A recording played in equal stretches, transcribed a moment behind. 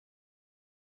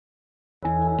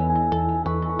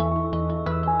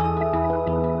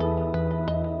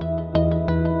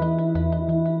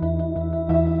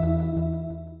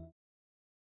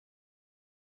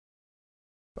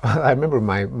I remember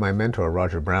my mentor,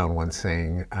 Roger Brown, once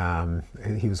saying,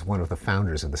 he was one of the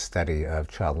founders of the study of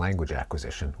child language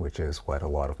acquisition, which is what a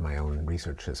lot of my own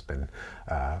research has been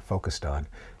focused on. And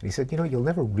he said, you know, you'll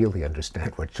never really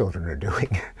understand what children are doing.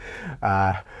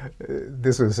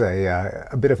 This was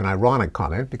a bit of an ironic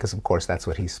comment, because of course that's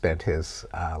what he spent his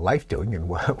life doing, and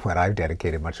what I've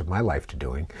dedicated much of my life to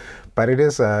doing. But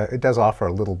it does offer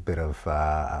a little bit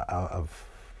of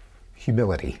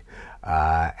humility.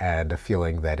 And a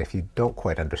feeling that if you don't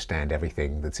quite understand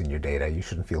everything that's in your data, you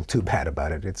shouldn't feel too bad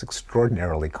about it. It's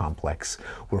extraordinarily complex.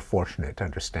 We're fortunate to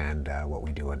understand what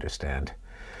we do understand.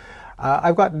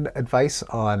 I've gotten advice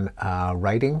on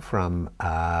writing from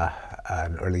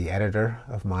an early editor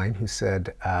of mine who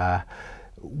said,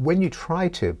 when you try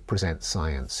to present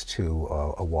science to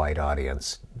a wide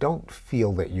audience, don't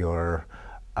feel that you're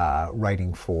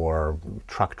writing for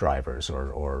truck drivers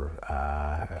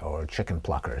or chicken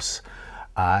pluckers.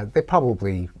 They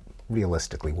probably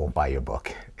realistically won't buy your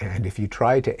book. And if you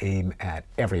try to aim at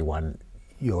everyone,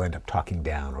 you'll end up talking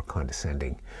down or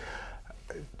condescending.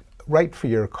 Write for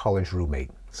your college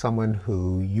roommate, someone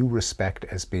who you respect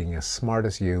as being as smart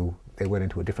as you. They went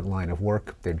into a different line of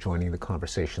work. They're joining the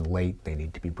conversation late. They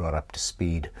need to be brought up to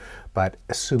speed. But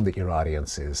assume that your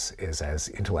audience is as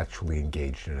intellectually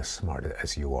engaged and as smart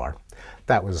as you are.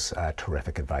 That was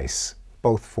terrific advice,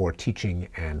 both for teaching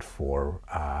and for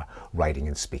writing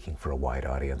and speaking for a wide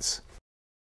audience.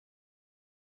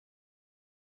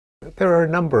 There are a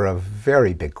number of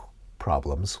very big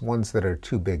problems, ones that are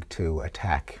too big to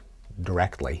attack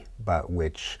directly, but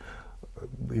which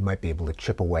we might be able to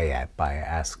chip away at by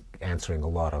answering a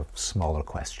lot of smaller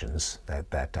questions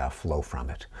that flow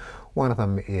from it. One of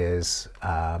them is,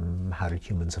 how did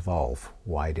humans evolve?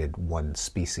 Why did one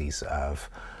species of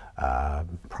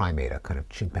primate, a kind of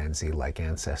chimpanzee-like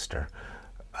ancestor,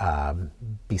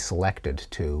 be selected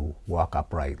to walk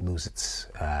upright, lose its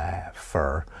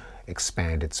fur,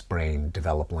 expand its brain,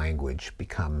 develop language,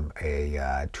 become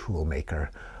a tool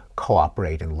maker,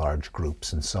 cooperate in large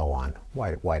groups, and so on?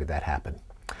 Why did that happen?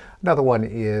 Another one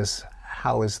is,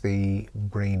 how is the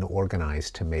brain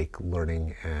organized to make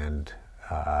learning and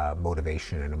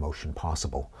motivation and emotion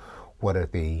possible? What are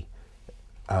the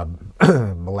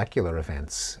molecular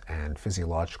events and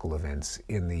physiological events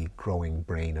in the growing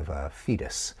brain of a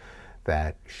fetus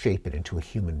that shape it into a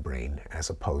human brain as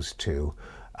opposed to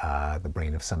the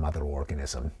brain of some other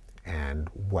organism? And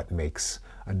what makes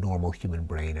a normal human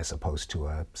brain as opposed to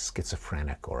a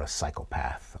schizophrenic or a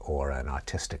psychopath or an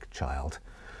autistic child?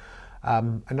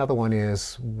 Another one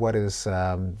is, what is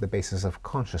the basis of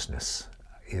consciousness?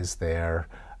 Is there,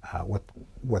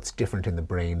 what's different in the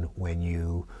brain when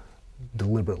you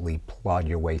deliberately plod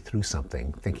your way through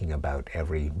something, thinking about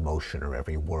every motion or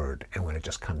every word, and when it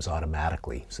just comes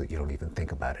automatically so that you don't even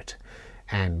think about it?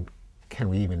 And can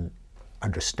we even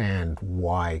understand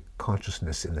why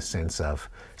consciousness in the sense of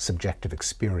subjective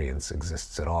experience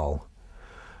exists at all?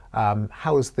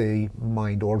 How is the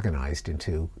mind organized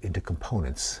into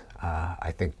components?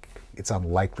 I think it's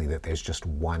unlikely that there's just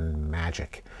one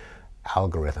magic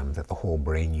algorithm that the whole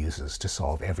brain uses to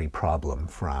solve every problem,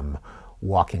 from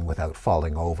walking without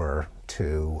falling over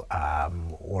to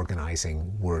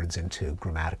organizing words into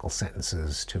grammatical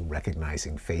sentences, to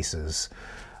recognizing faces,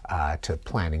 to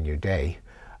planning your day.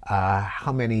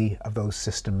 How many of those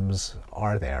systems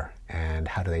are there, and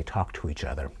how do they talk to each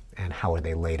other, and how are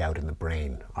they laid out in the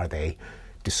brain? Are they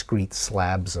discrete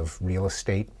slabs of real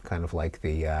estate, kind of like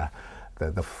the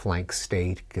flank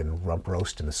steak and rump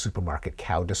roast in the supermarket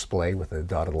cow display with the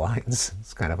dotted lines?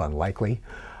 It's kind of unlikely.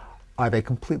 Are they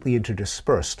completely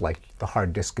interdispersed, like the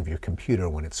hard disk of your computer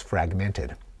when it's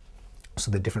fragmented? So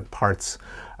the different parts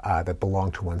that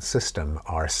belong to one system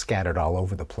are scattered all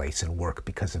over the place and work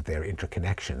because of their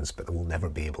interconnections, but we'll never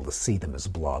be able to see them as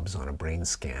blobs on a brain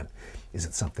scan. Is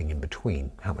it something in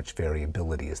between? How much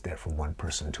variability is there from one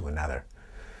person to another?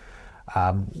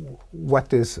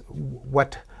 What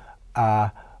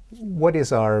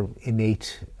is our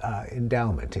innate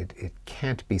endowment? It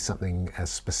can't be something as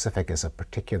specific as a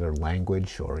particular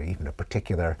language or even a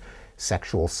particular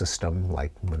sexual system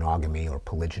like monogamy or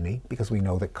polygyny, because we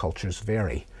know that cultures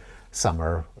vary. Some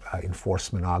are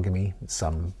enforce monogamy,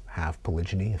 some have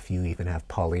polygyny, a few even have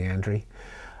polyandry.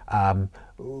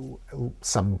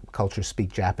 Some cultures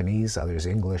speak Japanese, others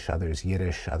English, others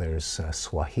Yiddish, others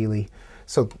Swahili.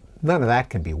 So none of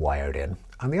that can be wired in.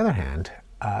 On the other hand,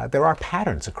 there are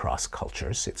patterns across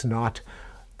cultures. It's not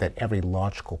that every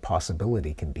logical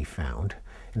possibility can be found.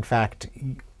 In fact,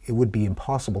 it would be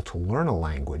impossible to learn a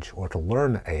language or to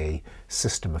learn a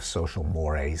system of social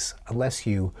mores unless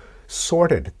you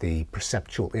sorted the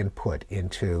perceptual input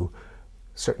into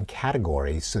certain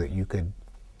categories so that you could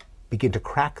begin to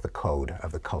crack the code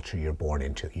of the culture you're born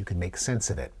into. You can make sense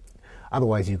of it.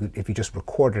 Otherwise, if you just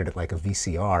recorded it like a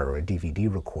VCR or a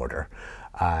DVD recorder,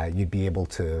 you'd be able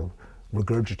to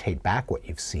regurgitate back what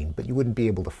you've seen, but you wouldn't be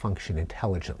able to function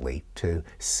intelligently to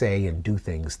say and do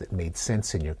things that made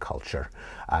sense in your culture,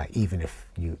 even if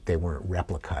they weren't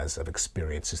replicas of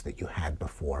experiences that you had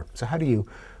before. So how do you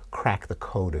crack the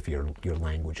code of your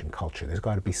language and culture? There's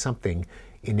got to be something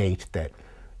innate that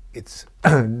it's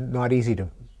not easy to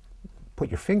put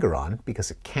your finger on,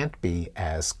 because it can't be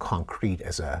as concrete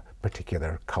as a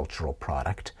particular cultural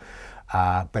product,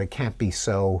 but it can't be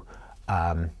so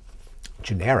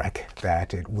generic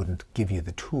that it wouldn't give you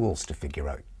the tools to figure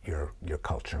out your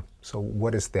culture. So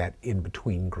what is that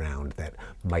in-between ground that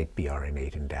might be our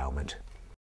innate endowment?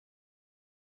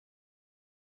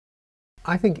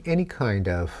 I think any kind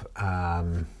of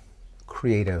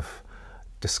creative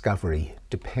discovery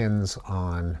depends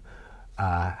on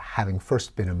having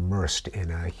first been immersed in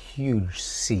a huge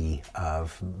sea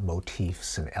of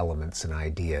motifs and elements and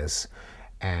ideas,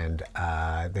 and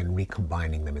then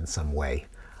recombining them in some way.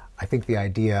 I think the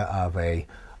idea of a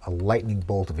lightning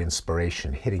bolt of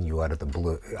inspiration hitting you out of the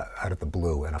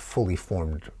blue, and a fully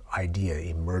formed idea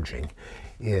emerging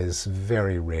is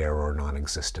very rare or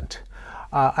non-existent.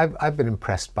 I've been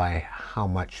impressed by how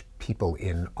much people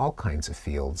in all kinds of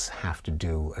fields have to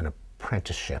do an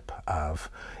apprenticeship of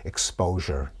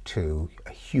exposure to a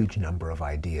huge number of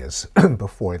ideas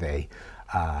before they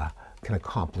can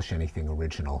accomplish anything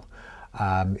original.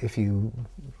 If you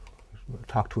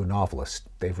talk to a novelist,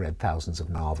 they've read thousands of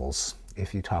novels.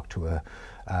 If you talk to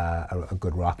a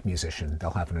good rock musician,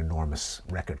 they'll have an enormous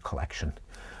record collection.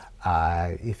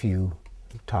 If you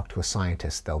talk to a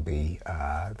scientist, they'll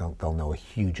know a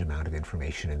huge amount of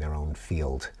information in their own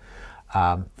field.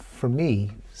 For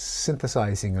me,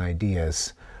 synthesizing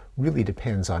ideas really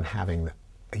depends on having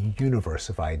a universe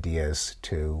of ideas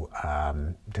to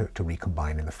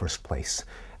recombine in the first place.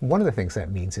 And one of the things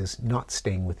that means is not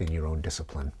staying within your own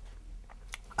discipline.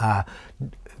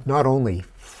 Not only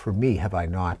for me have I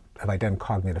done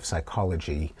cognitive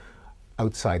psychology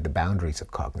outside the boundaries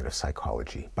of cognitive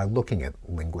psychology by looking at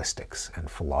linguistics and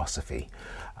philosophy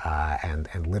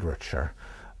and literature,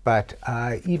 but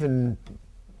even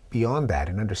beyond that,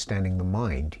 in understanding the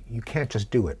mind, you can't just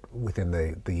do it within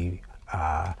the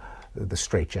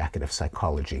straitjacket of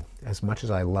psychology. As much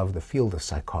as I love the field of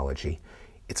psychology,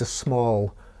 it's a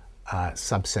small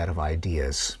subset of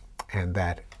ideas, and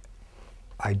that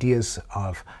ideas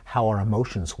of how our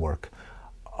emotions work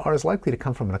are as likely to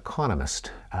come from an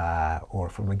economist or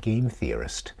from a game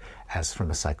theorist as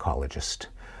from a psychologist.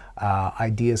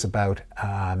 Ideas about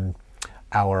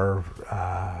our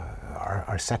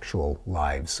sexual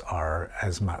lives are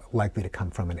as likely to come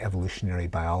from an evolutionary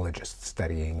biologist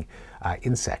studying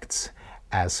insects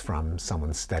as from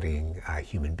someone studying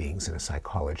human beings in a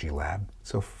psychology lab.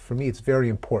 So for me, it's very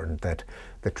important that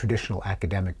the traditional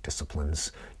academic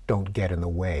disciplines don't get in the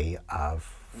way of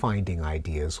finding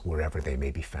ideas wherever they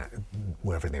may be found,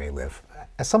 wherever they may live.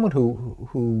 As someone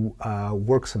who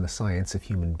works in the science of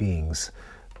human beings,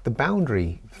 the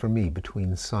boundary for me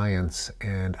between science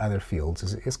and other fields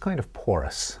is kind of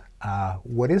porous.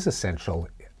 What is essential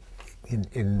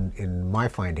in my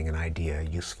finding an idea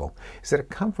useful is that it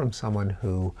come from someone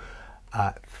who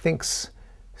thinks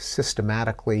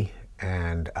systematically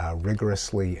and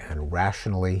rigorously and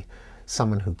rationally,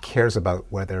 someone who cares about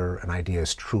whether an idea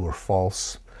is true or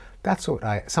false. That's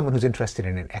what someone who's interested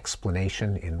in an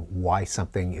explanation in why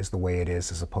something is the way it is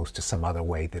as opposed to some other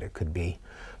way that it could be.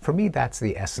 For me, that's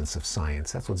the essence of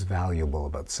science. That's what's valuable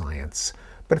about science.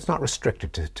 But it's not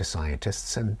restricted to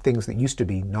scientists, and things that used to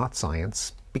be not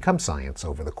science become science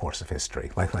over the course of history,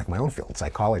 like my own field,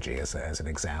 psychology, as an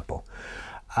example.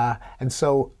 And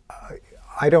so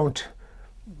I don't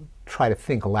try to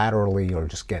think laterally or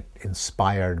just get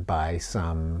inspired by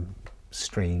some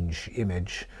strange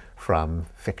image from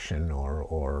fiction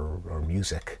or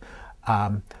music.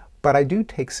 But I do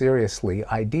take seriously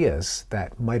ideas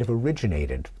that might have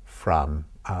originated from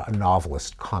a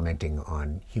novelist commenting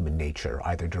on human nature,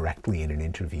 either directly in an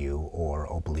interview or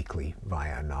obliquely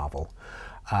via a novel.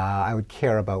 I would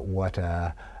care about what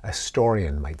a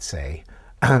historian might say,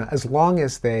 as long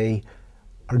as they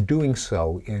are doing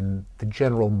so in the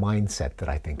general mindset that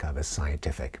I think of as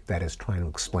scientific, that is, trying to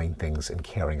explain things and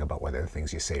caring about whether the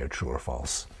things you say are true or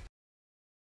false.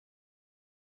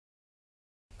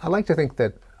 I like to think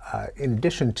that in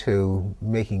addition to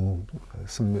making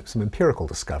some empirical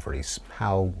discoveries,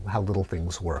 how little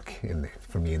things work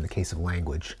for me in the case of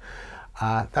language,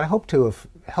 that I hope to have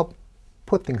helped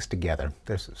put things together.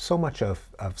 There's so much of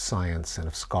science and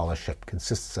of scholarship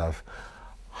consists of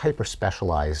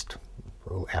hyper-specialized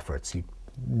efforts. You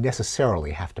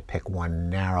necessarily have to pick one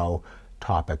narrow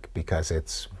topic because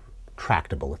it's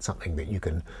tractable. It's something that you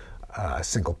can, a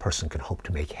single person can hope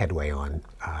to make headway on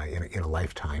in a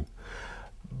lifetime.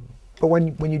 But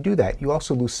when you do that, you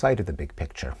also lose sight of the big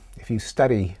picture. If you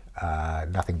study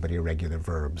nothing but irregular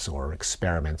verbs or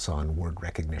experiments on word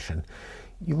recognition,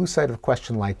 you lose sight of a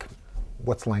question like,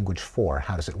 what's language for?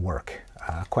 How does it work?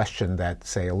 A question that,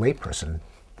 say, a layperson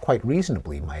quite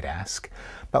reasonably might ask,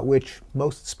 but which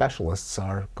most specialists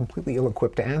are completely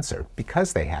ill-equipped to answer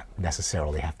because they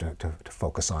necessarily have to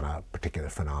focus on a particular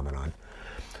phenomenon.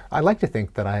 I like to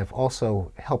think that I have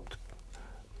also helped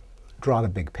draw the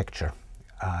big picture.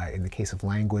 In the case of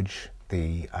language,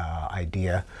 the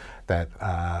idea that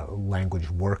language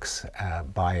works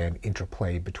by an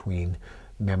interplay between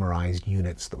memorized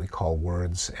units that we call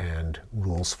words and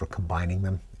rules for combining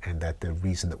them, and that the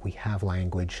reason that we have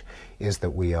language is that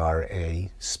we are a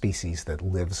species that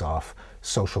lives off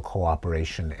social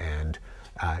cooperation and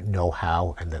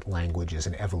know-how, and that language is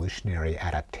an evolutionary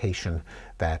adaptation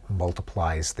that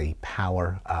multiplies the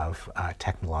power of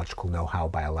technological know-how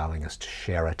by allowing us to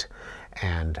share it,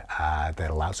 and that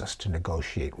allows us to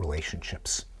negotiate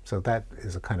relationships. So that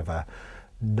is a kind of a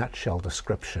nutshell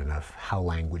description of how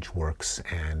language works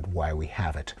and why we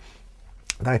have it.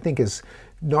 That I think is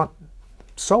not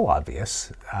so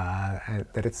obvious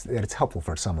that it's helpful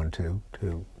for someone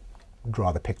to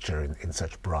draw the picture in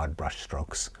such broad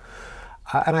brushstrokes.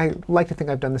 And I like to think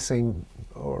I've done the same,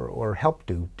 or helped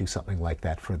do something like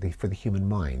that for the human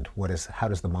mind. How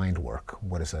does the mind work?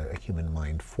 What is a human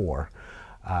mind for?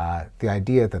 The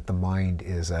idea that the mind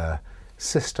is a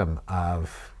system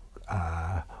of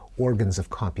organs of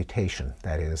computation,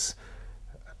 that is,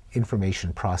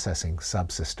 information processing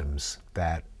subsystems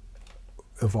that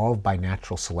evolved by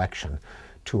natural selection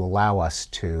to allow us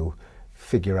to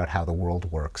figure out how the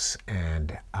world works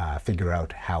and figure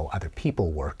out how other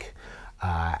people work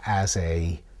as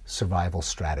a survival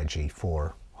strategy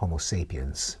for Homo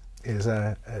sapiens is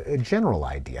a general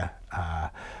idea,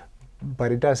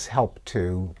 but it does help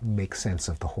to make sense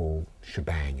of the whole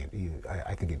shebang.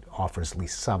 I think it offers at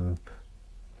least some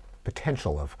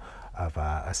potential of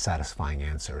a satisfying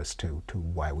answer as to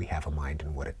why we have a mind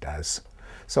and what it does.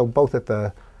 So both at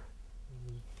the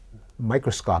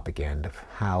microscopic end of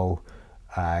how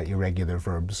irregular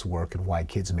verbs work and why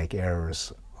kids make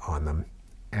errors on them,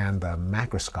 and the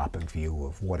macroscopic view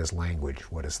of what is language,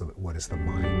 what is the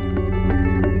mind.